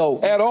urgency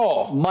at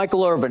all.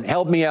 Michael Irvin,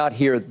 help me out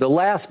here. The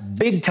last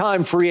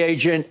big-time free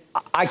agent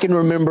I can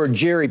remember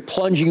Jerry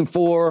plunging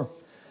for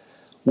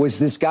was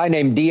this guy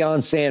named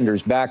Deion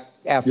Sanders back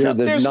after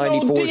the 94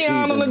 season. There's no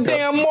Deion on the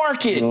damn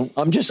market. You know,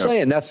 I'm just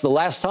saying that's the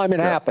last time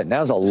it happened. That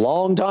was a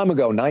long time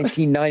ago,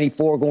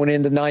 1994 going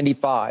into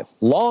 95.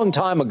 Long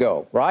time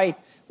ago, right?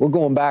 We're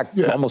going back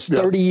almost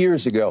 30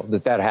 years ago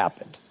that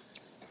happened.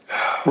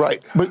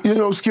 Right. But, you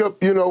know,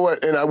 Skip, you know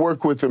what, and I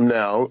work with him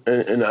now,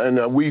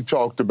 and we've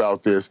talked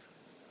about this.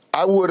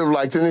 I would have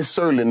liked, and it's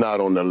certainly not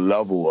on the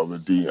level of a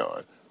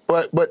Deion,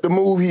 but the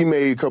move he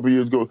made a couple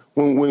years ago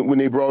when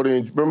they brought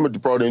in, remember they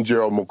brought in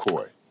Gerald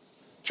McCoy.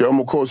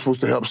 Gerald McCoy was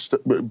supposed to help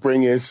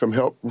bring in some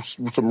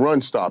run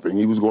stopping.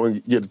 He was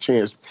going to get a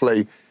chance to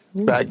play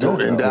back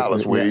in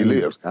Dallas where he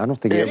lives. I don't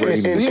think he ever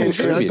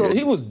even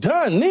he was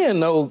done then,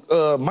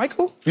 though,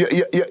 Michael. Yeah.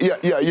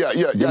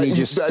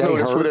 I know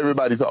that's what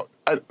everybody thought.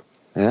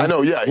 I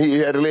know, he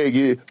had a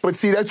leg. But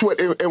see, that's what,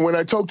 and when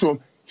I talked to him,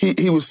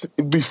 he was,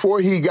 before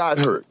he got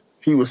hurt,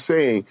 he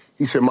said,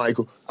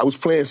 Michael, I was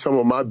playing some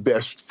of my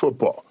best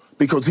football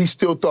because he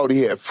still thought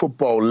he had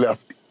football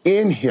left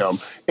in him,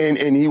 and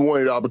he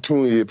wanted the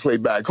opportunity to play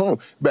back home,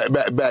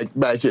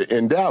 back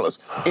in Dallas.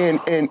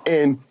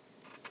 And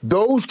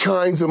those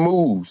kinds of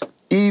moves,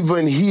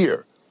 even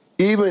here,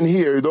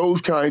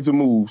 those kinds of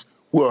moves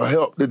will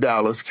help the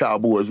Dallas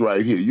Cowboys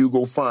right here. You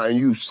go find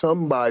you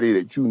somebody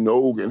that you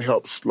know can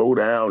help slow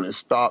down and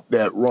stop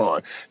that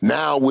run.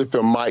 Now with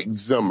the Mike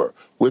Zimmer,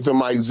 with a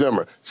Mike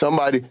Zimmer.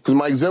 Because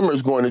Mike Zimmer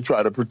is going to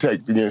try to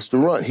protect against the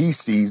run. He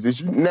sees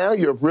this. Now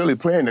you're really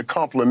playing the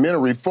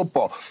complementary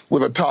football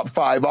with a top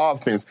 5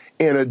 offense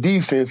and a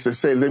defense that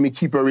say, let me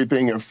keep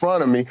everything in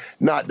front of me,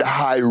 not the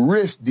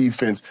high-risk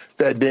defense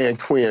that Dan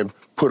Quinn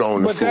put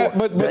on the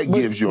floor. That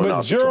gives you an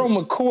opportunity. Gerald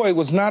McCoy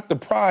was not the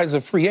prize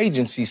of free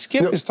agency.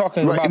 Skip is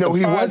talking about the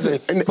prize.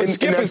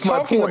 Skip is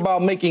talking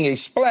about making a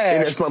splash.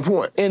 And that's my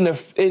point. In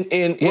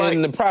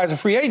the prize of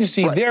free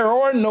agency, there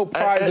are no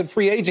prize of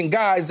free agent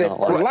guys that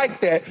are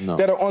like that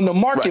that are on the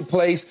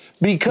marketplace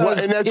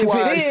because and that's if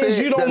why it is,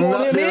 you don't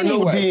want him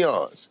anyway.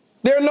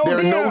 There are no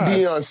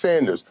Deion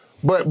Sanders.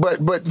 But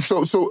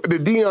so the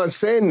Deion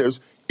Sanders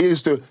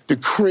is the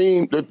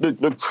cream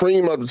the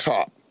cream of the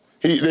top.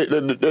 They're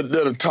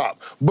the top.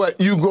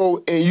 But you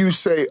go and you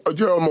say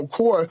Gerald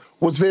McCoy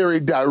was very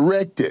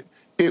directed.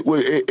 It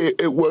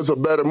was a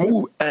better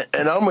move.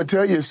 And I'm going to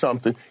tell you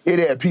something. It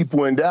had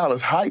people in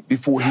Dallas hyped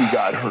before he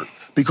got hurt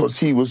because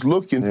he was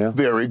looking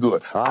very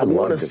good. I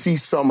want to see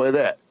some of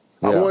that.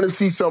 I want to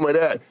see some of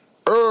that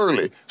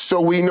early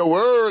so we know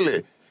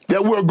early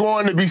that we're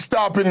going to be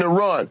stopping the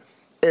run.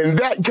 And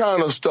that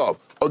kind of stuff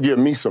will give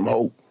me some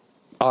hope.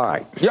 All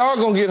right. Y'all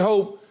going to get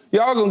hope.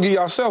 Y'all going to give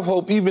yourself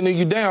hope even if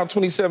you're down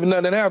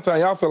 27-0 at halftime.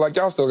 Y'all feel like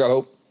y'all still got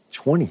hope.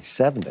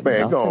 27-0.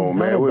 Man, go on,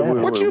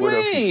 man. What you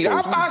mean?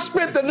 I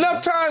spent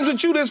enough times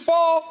with you this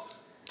fall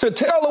to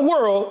tell the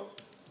world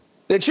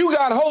that you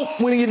got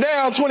hope when you're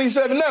down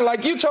 27-0.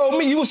 Like you told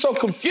me, you were so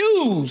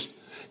confused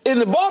in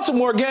the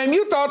Baltimore game.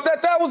 You thought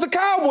that was the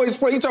Cowboys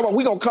play. You talking about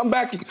we gonna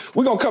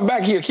come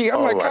back here, Key.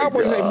 I'm like,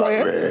 Cowboys ain't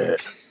playing. Man.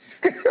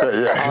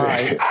 All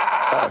right.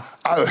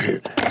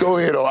 Go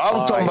ahead. I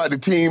was talking about the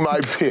team I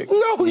picked.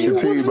 No, you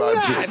was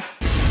not.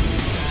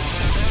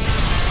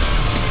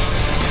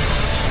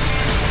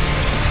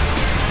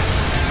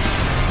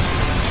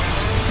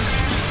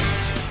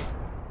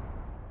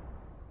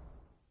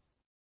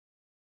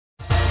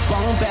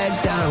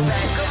 Back down.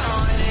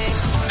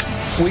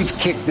 We've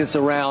kicked this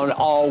around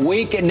all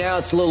week, and now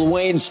it's Lil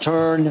Wayne's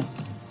turn.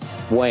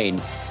 Wayne,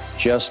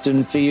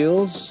 Justin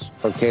Fields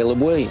or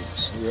Caleb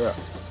Williams? Yeah.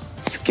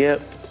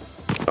 Skip,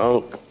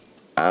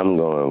 I'm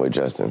going with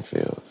Justin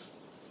Fields.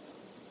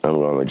 I'm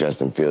going with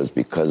Justin Fields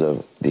because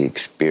of the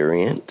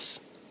experience.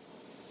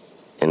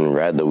 And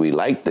rather we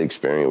like the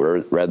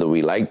experience, rather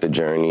we like the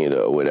journey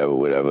or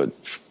whatever,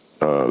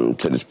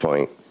 to this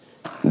point,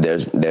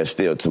 there's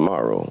still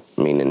tomorrow,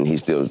 meaning he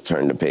still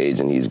turned the page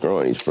and he's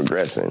growing, he's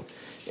progressing.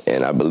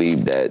 And I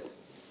believe that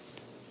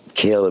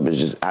Caleb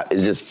is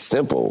just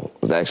simple.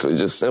 It's actually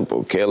just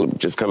simple. Caleb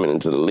just coming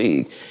into the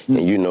league,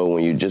 and you know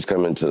when you just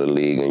come into the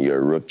league and you're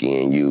a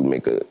rookie and you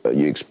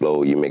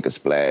explode, you make a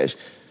splash,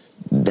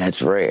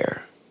 that's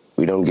rare.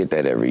 We don't get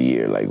that every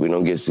year. Like we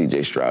don't get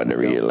C.J. Stroud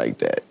every year like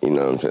that. You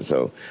know what I'm saying?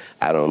 So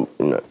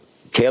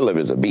Caleb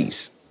is a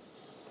beast.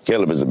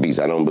 Caleb is a beast.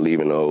 I don't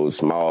believe in those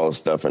small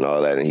stuff and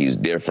all that, and he's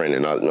different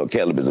and all. No,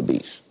 Caleb is a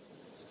beast.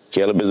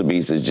 Caleb is a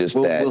beast. It's just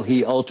that. Will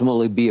he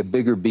ultimately be a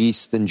bigger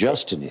beast than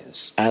Justin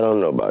is? I don't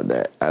know about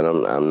that. I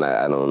don't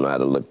know how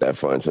to look that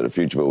far into the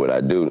future. But what I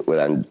do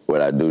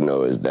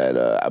know is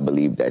that I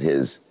believe that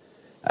his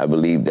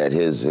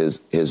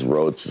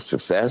road to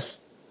success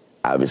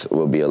obviously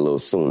will be a little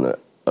sooner,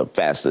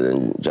 faster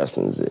than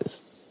Justin's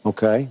is.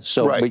 Okay,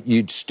 so but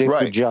you'd stick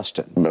with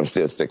Justin. But I'm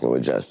still sticking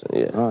with Justin.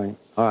 Yeah.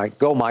 All right,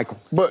 go, Michael.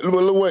 But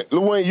Lil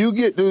Wayne, you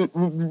get to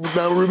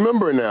now.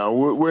 Remember, now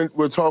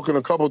we're talking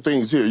a couple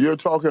things here. You're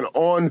talking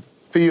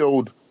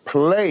on-field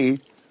play,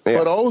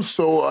 but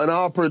also an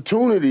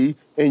opportunity.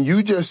 And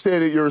you just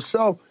said it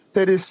yourself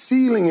that his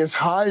ceiling is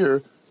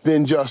higher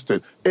than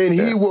Justin, and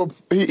he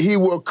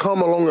will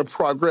come along and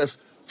progress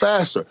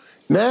faster.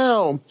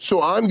 Now,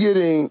 so I'm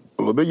getting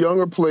a little bit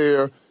younger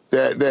player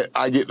that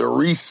I get to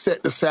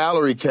reset the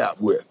salary cap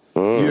with.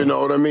 You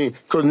know what I mean?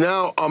 Because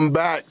now I'm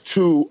back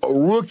to a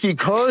rookie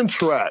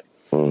contract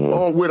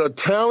with a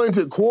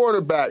talented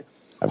quarterback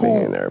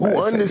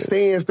who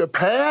understands the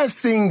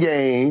passing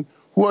game,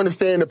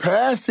 with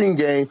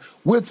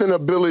an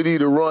ability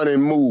to run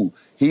and move.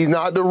 He's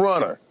not the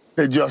runner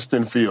that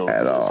Justin Fields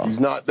is. He's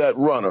not that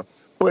runner.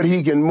 But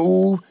he can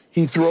move.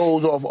 He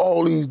throws off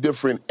all these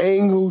different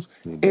angles.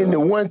 And the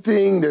one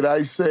thing that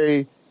I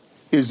say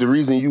is the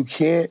reason you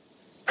can't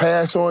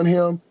pass on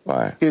him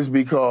is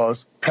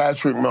because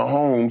Patrick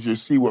Mahomes, you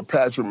see what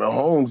Patrick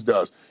Mahomes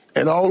does.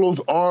 And all those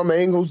arm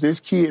angles this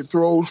kid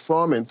throws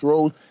from and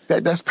throws,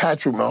 that's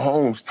Patrick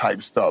Mahomes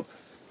type stuff.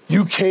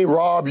 You can't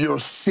rob your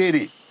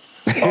city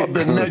of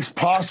the next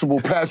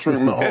possible Patrick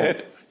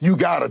Mahomes. You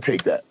got to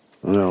take that.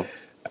 No,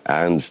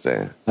 I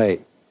understand. Hey,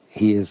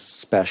 he is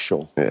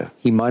special. Yeah.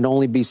 He might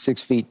only be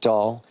 6 feet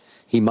tall.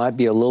 He might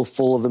be a little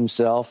full of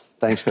himself,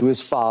 thanks to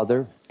his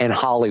father and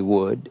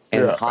Hollywood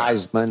and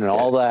Heisman and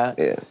all that.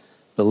 Yeah.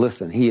 But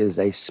listen, he is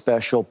a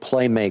special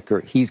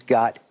playmaker. He's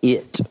got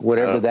it,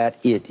 whatever that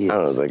it is. I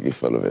don't think he's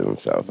full of it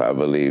himself. I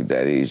believe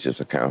that he's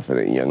just a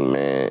confident young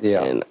man.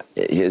 Yeah. And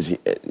his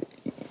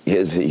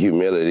his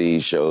humility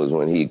shows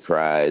when he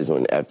cries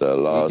after a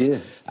loss.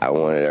 I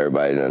wanted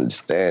everybody to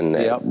understand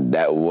that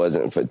that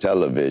wasn't for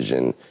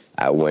television.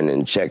 I went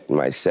and checked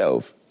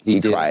myself. He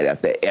cried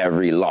after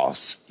every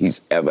loss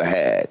he's ever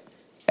had.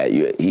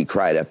 He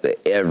cried after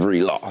every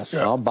loss.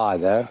 I'll buy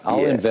that.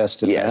 I'll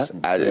invest in that.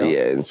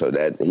 And so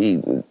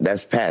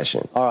that's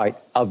passion. All right.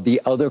 Of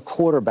the other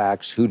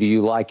quarterbacks, who do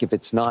you like? If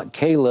it's not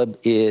Caleb,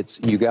 it's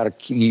you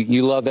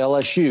love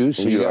LSU,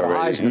 so you got a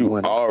Heisman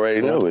winner. You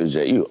already know it's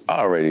Jay. You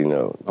already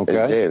know. Okay.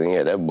 It's Jalen.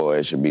 Yeah, that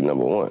boy should be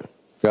number one.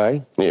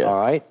 Okay. Yeah. All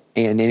right.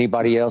 And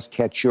anybody else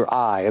catch your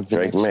eye of the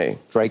Drake May.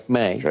 Drake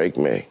May. Drake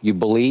May. You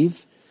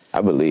believe?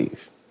 I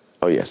believe.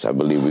 Oh, yes, I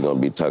believe we're going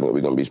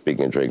to be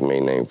speaking Drake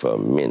May's name for a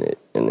minute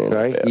in the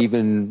NFL.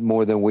 Even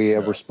more than we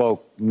ever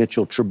spoke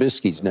Mitchell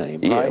Trubisky's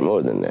name, right? Yeah,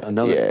 more than that.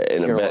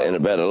 In a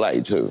better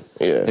light, too.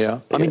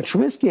 Yeah. I mean,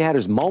 Trubisky had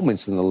his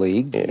moments in the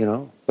league, you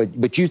know,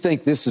 but you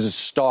think this is a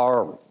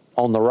star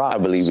on the rise? I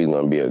believe he's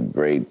going to be a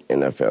great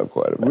NFL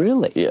quarterback.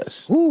 Really?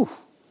 Yes. Whew,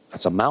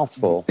 that's a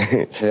mouthful.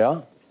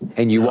 Yeah.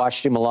 And you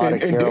watched him a lot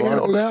at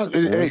Carolina?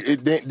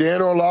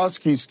 Dan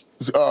Orlovsky's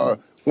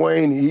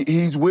Wayne,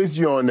 he's with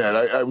you on that.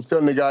 I was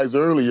telling the guys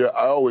earlier,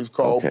 I always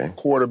call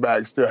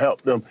quarterbacks to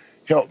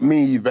help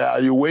me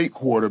evaluate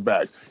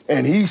quarterbacks.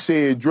 And he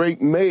said,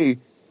 Drake May,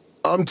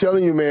 I'm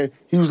telling you, man,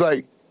 he was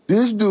like,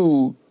 this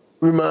dude,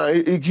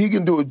 he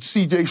can do a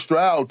C.J.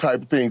 Stroud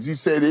type of things. He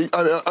said,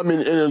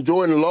 and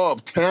Jordan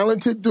Love,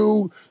 talented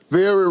dude,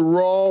 very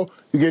raw.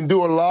 He can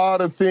do a lot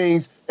of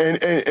things,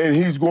 and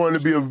he's going to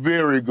be a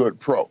very good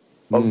pro.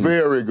 A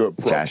very good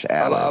pro. Josh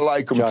Allen. I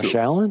like him, Josh too.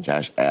 Allen?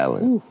 Josh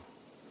Allen. Ooh.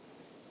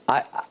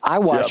 I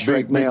watched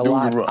Drake May a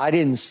lot. I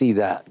didn't see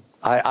that.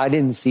 I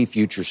didn't see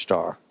future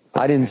star.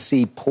 I didn't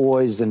see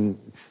poise and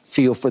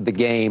feel for the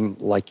game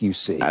like you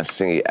see. I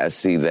see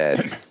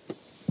that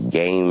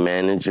game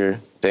manager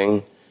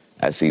thing.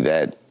 I see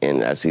that,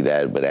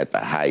 but at the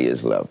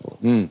highest level.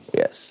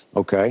 Yes.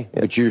 Okay.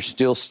 Yes. But you're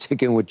still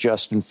sticking with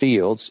Justin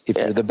Fields if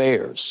you're the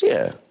Bears.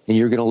 Yeah. And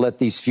you're going to let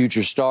these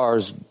future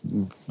stars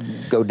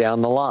go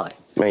down the line.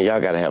 Man, y'all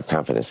got to have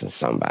confidence in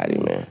somebody,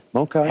 man.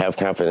 Okay. Have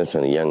confidence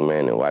in a young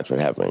man and watch what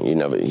happens.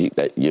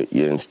 You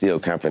instill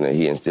confidence.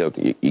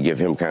 You give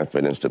him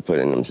confidence to put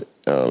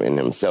in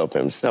himself,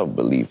 and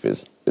self-belief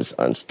is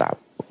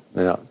unstoppable.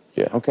 Yeah.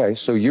 Yeah. Okay.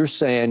 So you're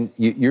saying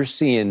you're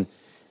seeing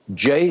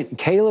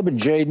Caleb and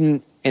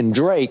Jaden and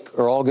Drake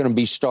are all going to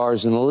be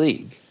stars in the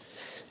league.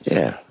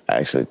 Yeah,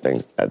 I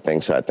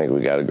think so. I think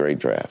we got a great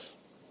draft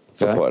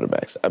for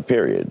quarterbacks. A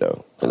period,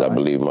 though, because I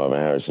believe Marvin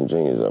Harrison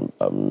Jr. is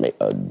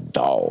a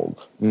dog.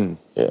 Yeah.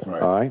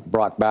 Right. All right.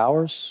 Brock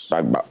Bowers?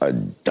 A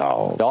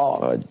dog.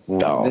 Dog. A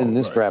dog. Then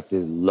this draft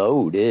is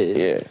loaded.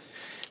 Yeah.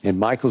 And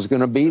Michael's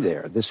going to be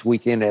there this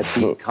weekend at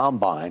the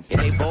Combine.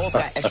 They both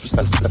got extra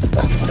systems.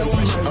 No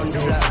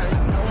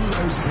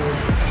mercy.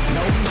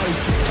 No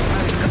mercy.